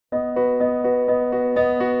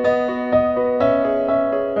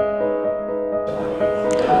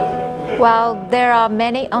While there are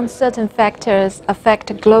many uncertain factors affect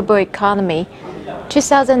the global economy,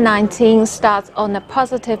 2019 starts on a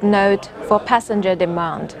positive note for passenger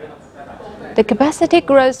demand. The capacity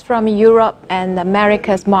growth from Europe and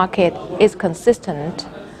America's market is consistent.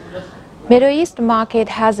 Middle East market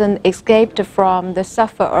hasn't escaped from the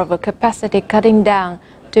suffer of a capacity cutting down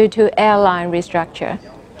due to airline restructure.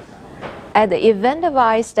 At the event of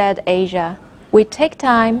ISTAT Asia, we take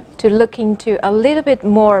time to look into a little bit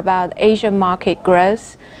more about Asian market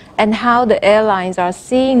growth and how the airlines are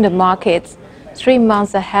seeing the markets 3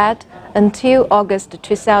 months ahead until August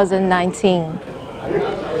 2019.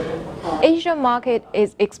 Asian market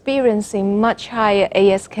is experiencing much higher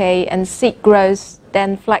ASK and seat growth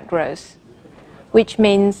than flight growth, which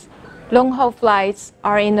means long-haul flights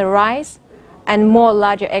are in the rise and more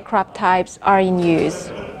larger aircraft types are in use.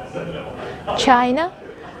 China,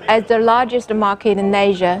 as the largest market in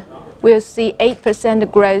Asia, will see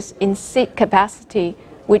 8% growth in seat capacity,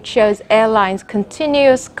 which shows airlines'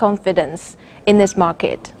 continuous confidence in this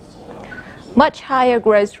market. Much higher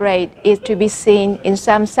growth rate is to be seen in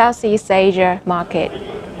some Southeast Asia market.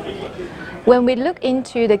 When we look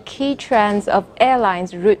into the key trends of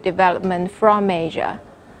airlines' route development from Asia,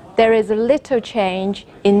 there is a little change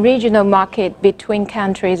in regional market between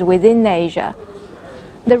countries within Asia.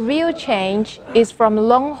 The real change is from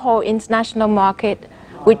long-haul international market,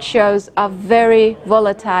 which shows a very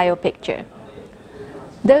volatile picture.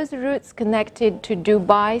 Those routes connected to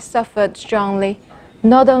Dubai suffered strongly,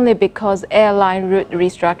 not only because airline route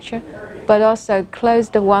restructure, but also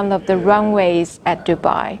closed one of the runways at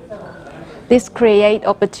Dubai. This creates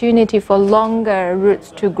opportunity for longer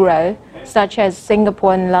routes to grow, such as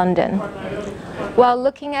Singapore and London. While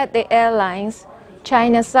looking at the airlines,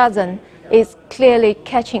 China Southern is clearly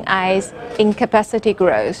catching eyes in capacity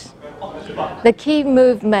growth. The key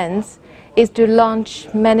movements is to launch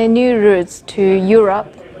many new routes to Europe,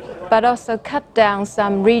 but also cut down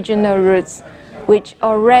some regional routes which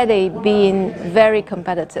already been very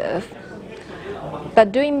competitive.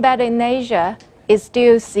 But doing better in Asia is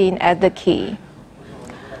still seen as the key.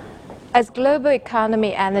 As global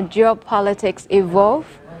economy and geopolitics evolve,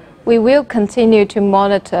 we will continue to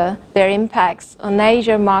monitor their impacts on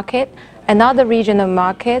Asian market and other regional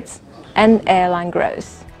markets and airline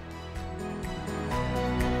growth.